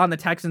out on the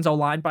Texans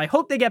O-line, but I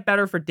hope they get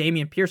better for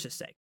Dameon Pierce's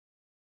sake.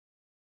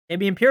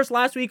 Dameon Pierce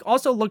last week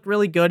also looked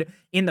really good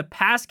in the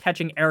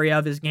pass-catching area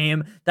of his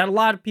game that a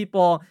lot of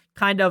people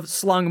kind of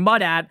slung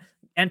mud at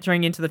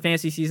entering into the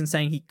fantasy season,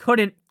 saying he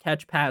couldn't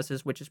catch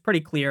passes, which is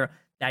pretty clear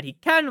that he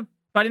can.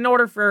 But in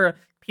order for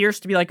Pierce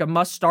to be like a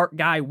must-start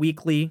guy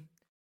weekly,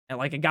 and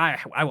like a guy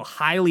I will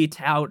highly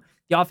tout,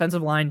 the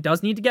offensive line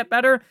does need to get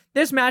better.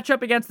 This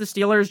matchup against the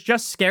Steelers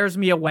just scares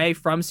me away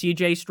from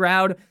CJ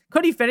Stroud.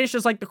 Could he finish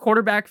as like the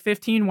quarterback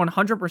 15,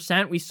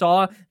 100%? We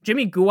saw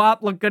Jimmy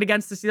Guap look good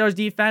against the Steelers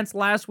defense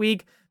last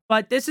week,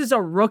 but this is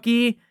a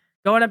rookie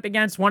going up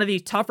against one of the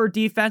tougher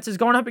defenses,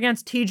 going up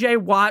against TJ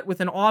Watt with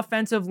an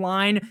offensive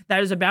line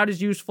that is about as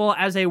useful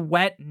as a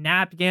wet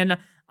napkin.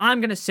 I'm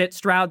going to sit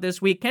Stroud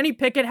this week. Kenny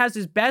Pickett has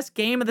his best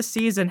game of the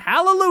season.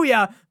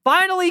 Hallelujah.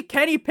 Finally,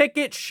 Kenny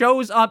Pickett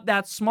shows up,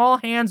 that small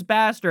hands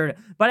bastard.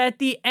 But at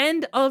the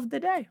end of the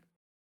day,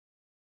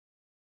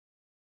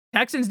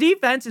 Texans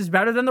defense is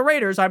better than the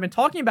Raiders. I've been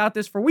talking about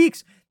this for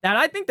weeks, that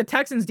I think the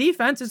Texans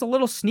defense is a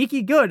little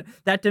sneaky good.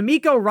 That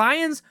DeMeco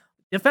Ryans,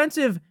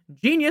 defensive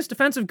genius,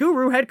 defensive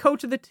guru, head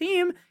coach of the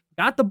team,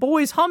 got the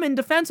boys humming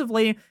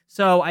defensively.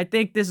 So I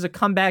think this is a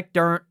comeback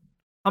down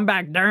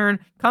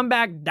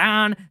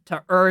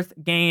to earth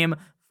game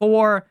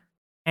for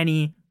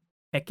Kenny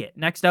Pickett.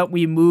 Next up,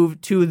 we move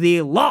to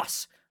the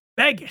Las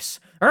Vegas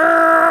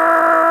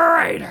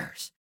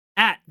Raiders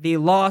at the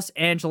Los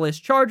Angeles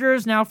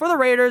Chargers. Now, for the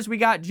Raiders, we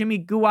got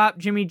Jimmy Guap,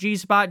 Jimmy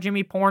G-Spot,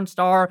 Jimmy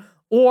Pornstar,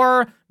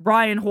 or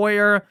Brian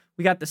Hoyer.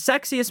 We got the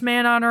sexiest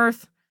man on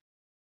earth,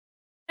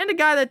 and a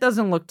guy that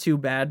doesn't look too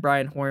bad,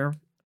 Brian Hoyer.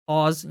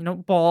 Pause,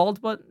 bald,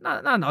 but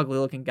not an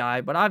ugly-looking guy,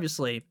 but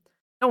obviously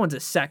no one's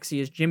as sexy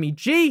as Jimmy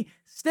G.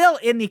 Still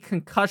in the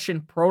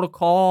concussion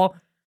protocol.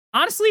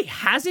 Honestly,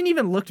 hasn't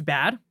even looked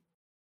bad.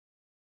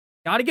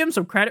 Gotta give him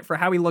some credit for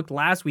how he looked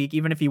last week,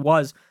 even if he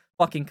was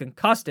fucking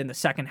concussed in the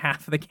second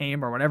half of the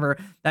game or whatever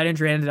that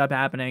injury ended up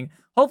happening.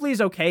 Hopefully he's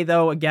okay,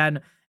 though.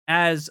 Again,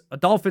 as a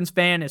Dolphins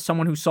fan, as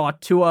someone who saw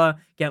Tua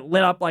get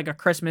lit up like a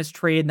Christmas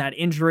tree in that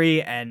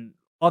injury and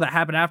all that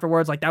happened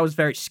afterwards, like, that was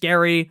very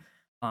scary.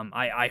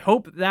 I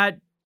hope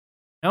that,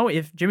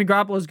 if Jimmy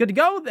Garoppolo is good to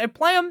go, they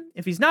play him.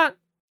 If he's not,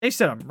 they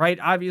sit him, right?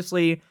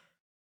 Obviously,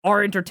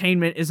 our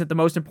entertainment isn't the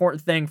most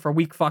important thing for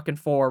week fucking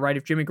 4, right?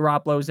 If Jimmy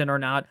Garoppolo's in or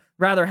not.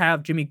 Rather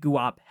have Jimmy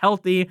Guap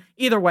healthy.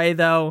 Either way,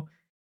 though,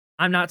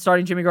 I'm not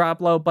starting Jimmy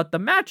Garoppolo, but the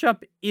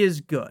matchup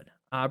is good.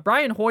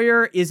 Brian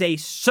Hoyer is a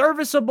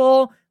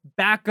serviceable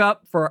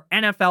backup for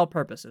NFL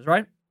purposes,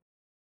 right?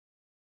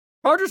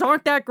 Chargers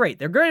aren't that great.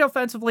 They're great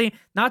offensively,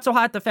 not so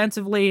hot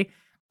defensively.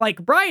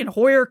 Like, Brian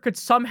Hoyer could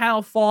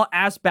somehow fall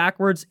ass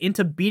backwards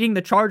into beating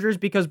the Chargers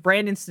because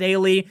Brandon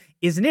Staley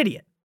is an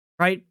idiot,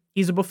 right?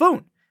 He's a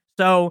buffoon.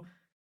 So,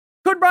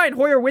 could Brian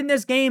Hoyer win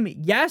this game?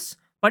 Yes.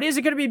 But is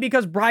it going to be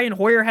because Brian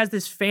Hoyer has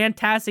this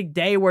fantastic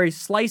day where he's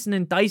slicing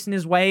and dicing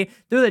his way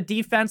through the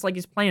defense like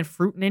he's playing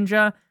Fruit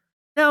Ninja?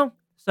 No.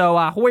 So,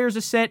 Hoyer's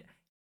a sit.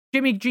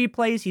 Jimmy G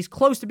plays. He's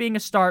close to being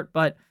a start,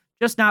 but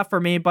just not for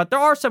me. But there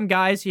are some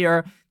guys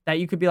here that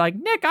you could be like,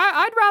 Nick,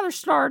 I'd rather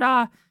start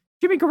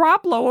Jimmy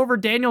Garoppolo over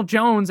Daniel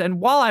Jones.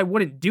 And while I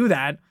wouldn't do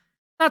that,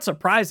 not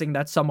surprising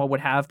that someone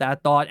would have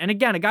that thought. And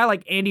again, a guy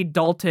like Andy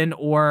Dalton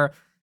or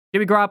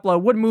Jimmy Garoppolo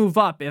would move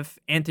up if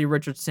Anthony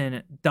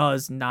Richardson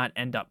does not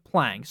end up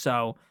playing.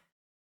 So,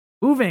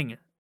 moving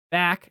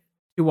back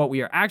to what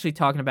we are actually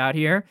talking about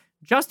here,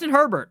 Justin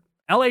Herbert,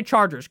 LA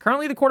Chargers,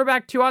 currently the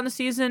quarterback 2 on the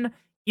season.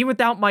 Even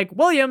without Mike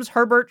Williams,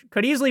 Herbert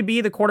could easily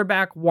be the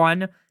quarterback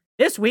 1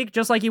 this week,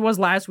 just like he was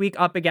last week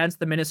up against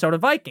the Minnesota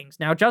Vikings.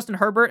 Now, Justin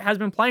Herbert has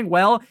been playing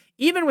well,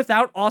 even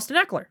without Austin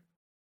Eckler.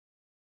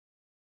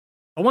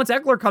 But once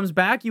Eckler comes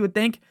back, you would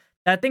think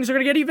that things are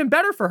going to get even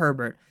better for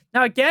Herbert.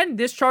 Now, again,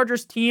 this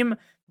Chargers team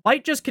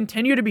might just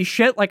continue to be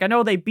shit. Like, I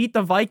know they beat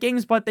the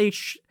Vikings, but they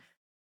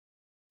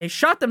They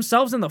shot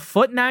themselves in the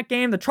foot in that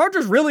game. The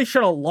Chargers really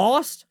should have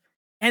lost,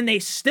 and they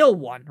still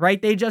won,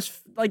 right? They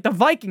just, like, the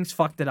Vikings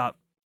fucked it up.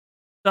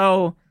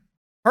 So,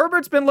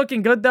 Herbert's been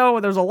looking good, though.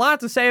 There's a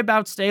lot to say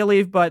about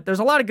Staley, but there's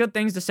a lot of good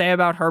things to say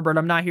about Herbert.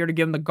 I'm not here to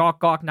give him the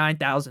gawk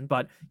 9,000,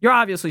 but you're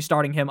obviously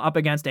starting him up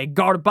against a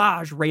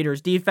garbage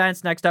Raiders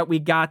defense. Next up, we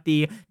got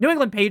the New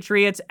England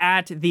Patriots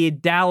at the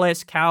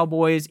Dallas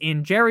Cowboys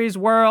in Jerry's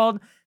World.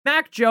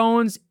 Mac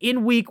Jones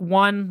in week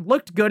 1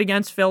 looked good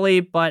against Philly,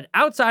 but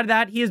outside of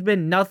that, he has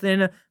been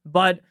nothing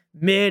but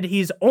mid.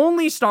 He's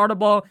only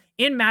startable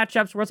in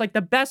matchups where it's like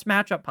the best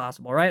matchup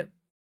possible, right?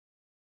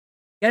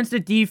 Against a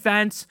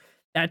defense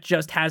that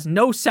just has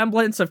no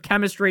semblance of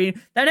chemistry,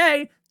 then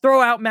hey,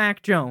 throw out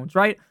Mac Jones,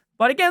 right?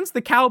 But against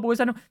the Cowboys,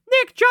 I know,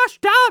 Nick, Josh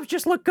Dobbs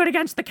just looked good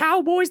against the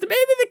Cowboys. Maybe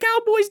the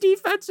Cowboys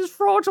defense is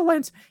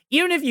fraudulent.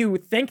 Even if you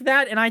think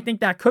that, and I think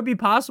that could be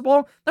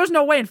possible, there's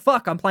no way in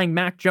fuck I'm playing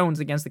Mac Jones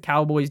against the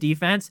Cowboys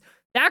defense.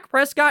 Dak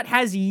Prescott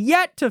has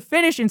yet to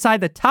finish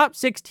inside the top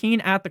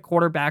 16 at the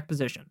quarterback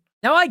position.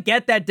 Now, I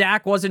get that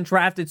Dak wasn't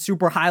drafted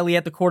super highly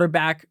at the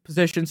quarterback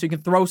position, so you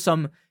can throw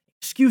some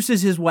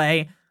excuses his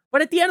way.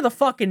 But at the end of the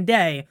fucking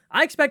day,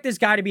 I expect this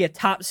guy to be a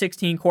top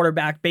 16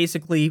 quarterback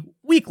basically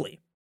weekly.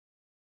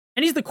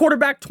 And he's the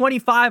quarterback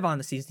 25 on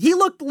the season. He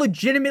looked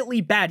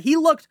legitimately bad. He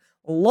looked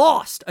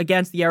lost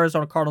against the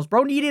Arizona Cardinals.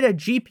 Bro needed a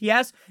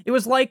GPS. It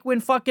was like when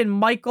fucking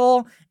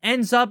Michael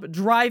ends up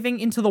driving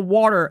into the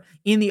water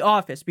in The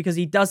Office because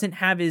he doesn't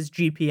have his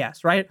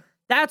GPS, right?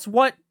 That's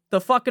what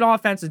the fucking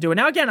offense is doing.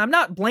 Now, again, I'm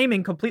not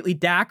blaming completely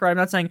Dak, right? I'm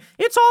not saying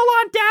it's all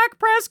on Dak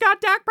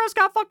Prescott. Dak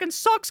Prescott fucking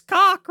sucks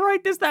cock,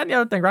 right? This, that, and the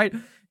other thing, right?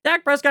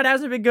 Dak Prescott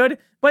hasn't been good,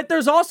 but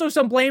there's also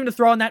some blame to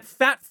throw on that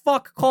fat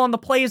fuck calling the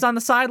plays on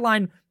the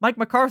sideline, Mike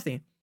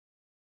McCarthy.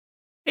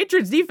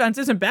 Patriots defense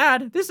isn't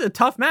bad. This is a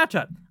tough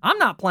matchup. I'm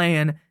not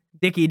playing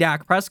Dickie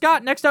Dak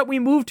Prescott. Next up, we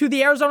move to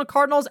the Arizona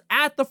Cardinals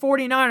at the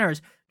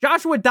 49ers.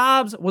 Joshua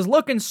Dobbs was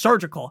looking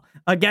surgical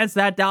against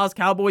that Dallas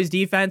Cowboys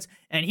defense,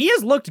 and he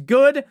has looked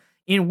good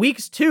in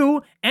weeks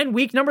 2 and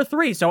week number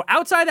 3. So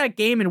outside that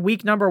game in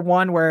week number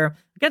 1, where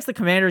against the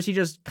Commanders, he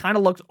just kind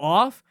of looked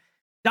off,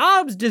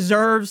 Dobbs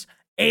deserves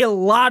a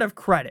lot of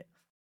credit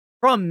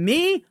from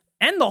me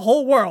and the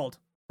whole world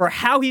for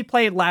how he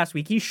played last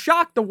week. He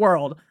shocked the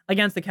world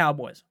against the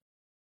Cowboys.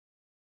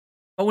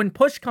 But when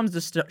push comes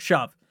to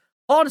shove,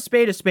 call it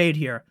a spade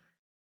here.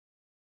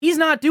 He's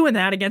not doing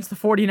that against the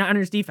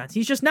 49ers defense.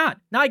 He's just not.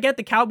 Now I get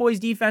the Cowboys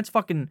defense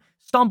fucking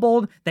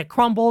stumbled, they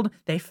crumbled,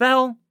 they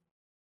fell.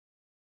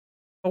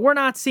 But we're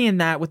not seeing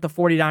that with the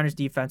 49ers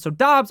defense. So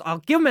Dobbs, I'll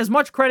give him as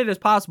much credit as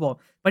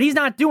possible, but he's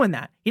not doing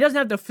that. He doesn't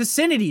have the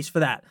vicinities for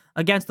that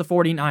against the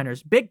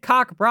 49ers. Big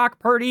cock Brock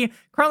Purdy,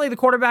 currently the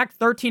quarterback,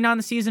 13 on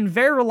the season.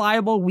 Very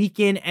reliable week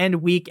in and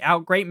week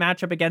out. Great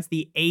matchup against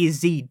the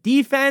AZ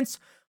defense.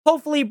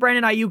 Hopefully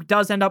Brandon Ayuk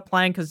does end up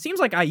playing because it seems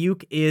like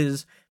Ayuk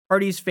is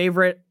Purdy's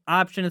favorite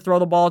option to throw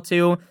the ball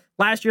to.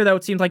 Last year, though,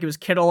 it seems like it was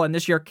Kittle, and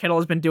this year Kittle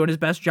has been doing his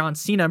best John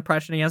Cena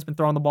impression. He hasn't been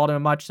throwing the ball to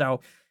him much,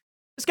 so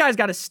this guy's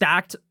got a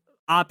stacked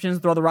options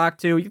to throw the rock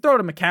to. You can throw it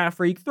to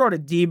McCaffrey, you can throw it to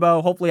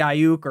Debo, hopefully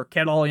Ayuk or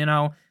Kittle, you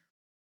know.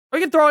 Or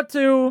you can throw it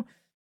to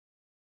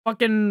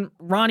fucking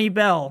Ronnie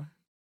Bell,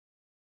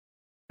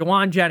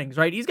 Jawan Jennings,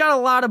 right? He's got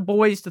a lot of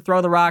boys to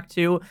throw the rock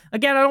to.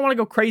 Again, I don't want to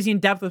go crazy in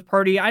depth with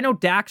Purdy. I know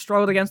Dak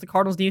struggled against the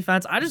Cardinals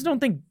defense. I just don't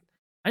think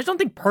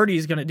Purdy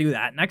is going to do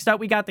that. Next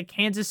up, we got the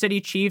Kansas City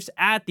Chiefs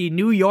at the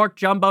New York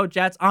Jumbo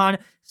Jets on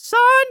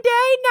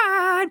Sunday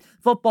Night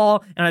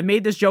Football. And I've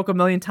made this joke a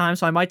million times,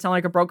 so I might sound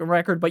like a broken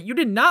record, but you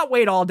did not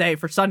wait all day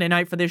for Sunday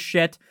night for this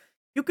shit.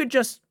 You could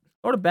just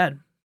go to bed.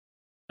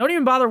 Don't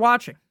even bother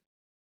watching.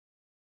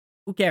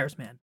 Who cares,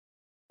 man?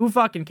 Who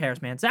fucking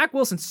cares, man? Zach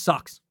Wilson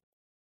sucks.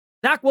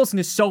 Zach Wilson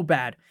is so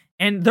bad.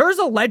 And there's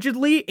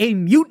allegedly a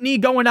mutiny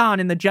going on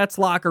in the Jets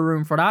locker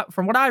room.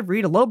 From what I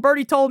read, a little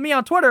birdie told me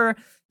on Twitter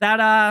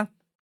that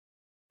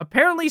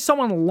apparently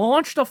someone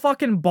launched a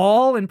fucking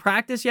ball in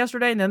practice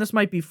yesterday, and then this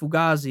might be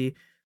Fugazi,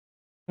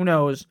 who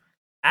knows,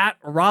 at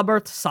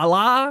Robert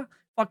Salah,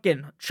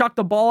 fucking chucked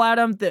the ball at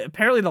him.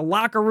 Apparently the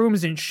locker room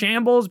is in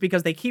shambles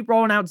because they keep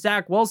rolling out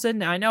Zach Wilson.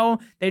 Now, I know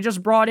they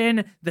just brought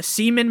in the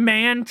Seaman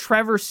man,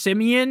 Trevor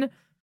Siemian.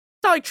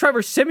 It's not like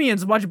Trevor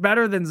Siemian's much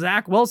better than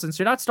Zach Wilson,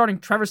 so you're not starting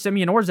Trevor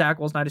Siemian or Zach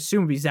Wilson. I'd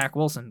assume it'd be Zach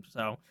Wilson,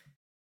 so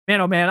man,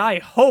 oh man, I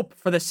hope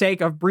for the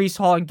sake of Breece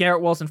Hall and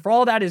Garrett Wilson, for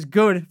all that is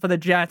good for the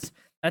Jets,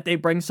 that they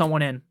bring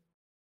someone in.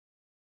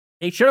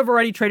 They should have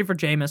already traded for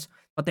Jameis,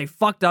 but they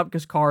fucked up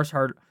because Carr's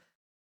hurt.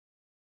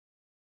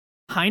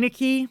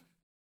 Heineke,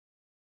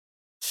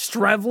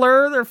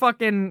 Strevler, their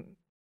fucking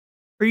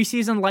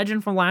preseason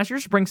legend from last year.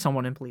 Just bring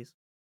someone in, please.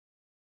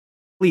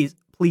 Please,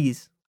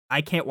 please.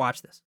 I can't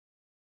watch this.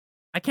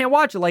 I can't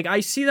watch it. Like, I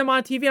see them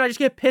on TV and I just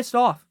get pissed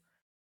off.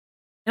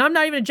 And I'm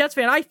not even a Jets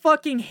fan. I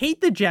fucking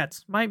hate the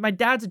Jets. My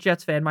dad's a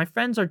Jets fan. My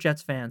friends are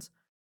Jets fans.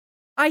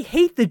 I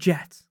hate the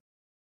Jets.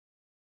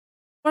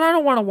 But I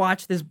don't want to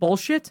watch this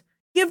bullshit.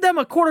 Give them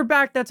a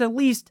quarterback that's at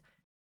least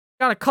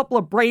got a couple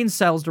of brain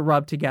cells to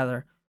rub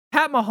together.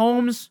 Pat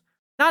Mahomes,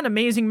 not an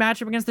amazing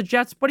matchup against the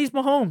Jets, but he's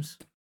Mahomes.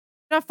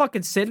 You're not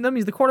fucking sitting him.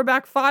 He's the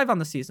quarterback 5 on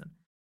the season.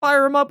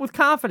 Fire him up with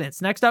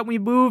confidence. Next up, we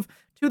move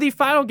to the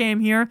final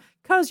game here,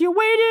 because you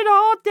waited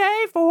all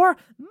day for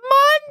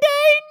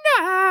Monday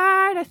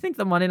night. I think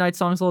the Monday night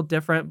song's a little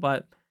different,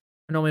 but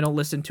I normally don't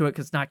listen to it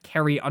because it's not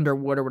Carrie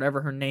Underwood or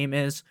whatever her name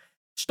is.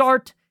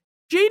 Start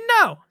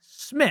Geno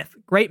Smith.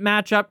 Great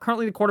matchup.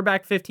 Currently the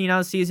quarterback 15 on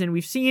the season.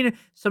 We've seen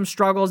some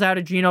struggles out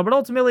of Geno, but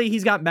ultimately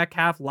he's got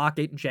Metcalf,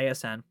 Lockett, and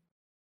JSN.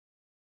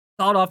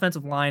 Solid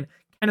offensive line.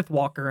 Kenneth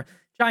Walker.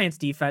 Giants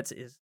defense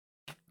is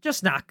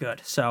just not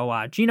good.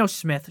 So Geno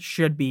Smith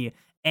should be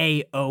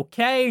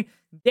A-okay.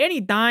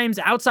 Danny Dimes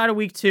outside of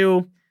week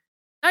 2,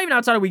 not even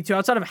outside of week 2,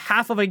 outside of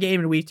half of a game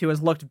in week 2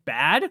 has looked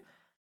bad.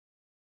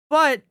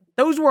 But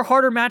those were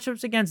harder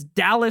matchups against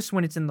Dallas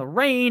when it's in the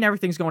rain.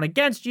 Everything's going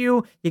against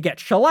you. You get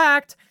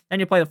shellacked. Then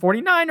you play the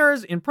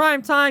 49ers in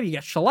primetime. You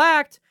get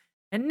shellacked.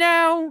 And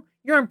now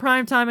you're in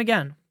primetime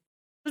again.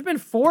 There's been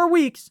 4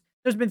 weeks.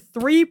 There's been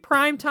 3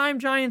 primetime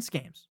Giants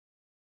games.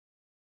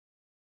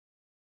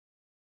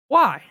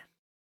 Why?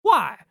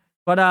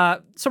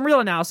 But some real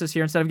analysis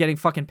here instead of getting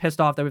fucking pissed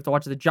off that we have to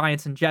watch the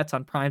Giants and Jets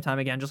on primetime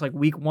again, just like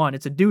week 1.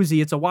 It's a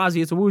doozy, it's a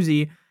wazi, it's a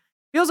woozy.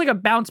 Feels like a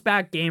bounce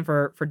back game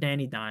for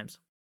Danny Dimes.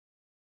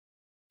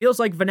 Feels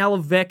like Vanilla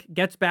Vic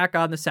gets back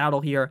on the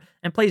saddle here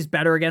and plays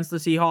better against the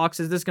Seahawks.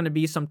 Is this going to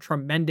be some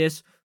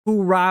tremendous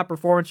hoorah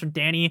performance from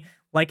Danny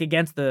like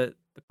against the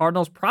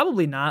Cardinals?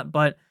 Probably not,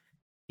 but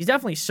he's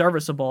definitely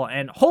serviceable.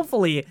 And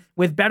hopefully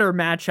with better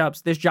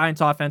matchups, this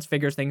Giants offense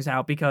figures things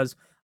out, because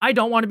I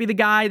don't want to be the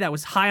guy that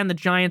was high on the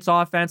Giants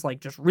offense,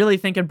 like just really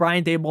thinking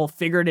Brian Daboll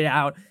figured it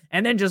out,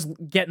 and then just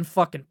getting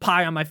fucking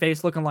pie on my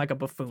face looking like a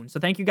buffoon. So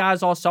thank you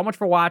guys all so much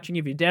for watching.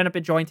 If you did end up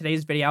enjoying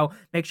today's video,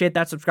 make sure you hit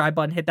that subscribe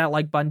button, hit that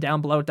like button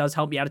down below. It does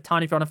help me out a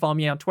ton. If you want to follow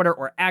me on Twitter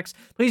or X,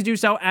 please do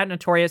so at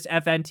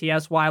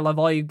NotoriousFNTSY. I love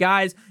all you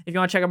guys. If you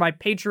want to check out my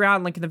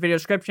Patreon, link in the video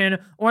description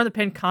or in the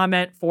pinned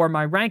comment for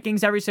my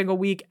rankings every single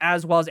week,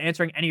 as well as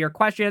answering any of your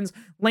questions,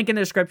 link in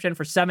the description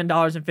for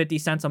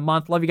 $7.50 a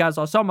month. Love you guys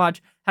all so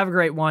much. Have a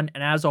great one.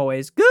 And as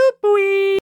always, good boy.